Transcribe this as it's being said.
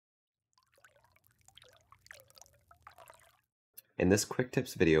In this quick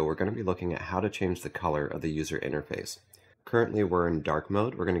tips video, we're going to be looking at how to change the color of the user interface. Currently we're in dark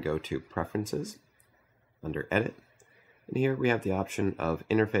mode. We're going to go to Preferences, under Edit, and here we have the option of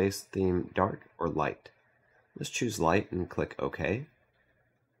Interface Theme Dark or Light. Let's choose Light and click OK.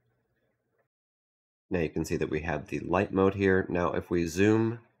 Now you can see that we have the light mode here. Now if we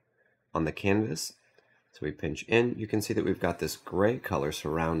zoom on the canvas, so we pinch in, you can see that we've got this gray color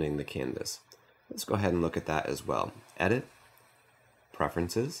surrounding the canvas. Let's go ahead and look at that as well. Edit,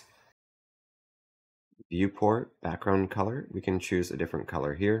 Preferences, Viewport, Background Color. We can choose a different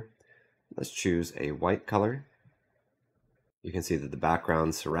color here. Let's choose a white color. You can see that the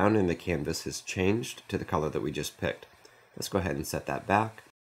background surrounding the canvas has changed to the color that we just picked. Let's go ahead and set that back.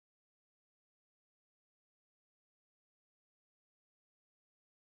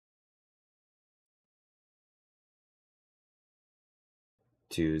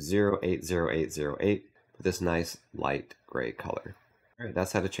 To 080808 with this nice light gray color. Alright,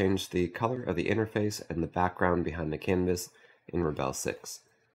 that's how to change the color of the interface and the background behind the canvas in Rebelle 6.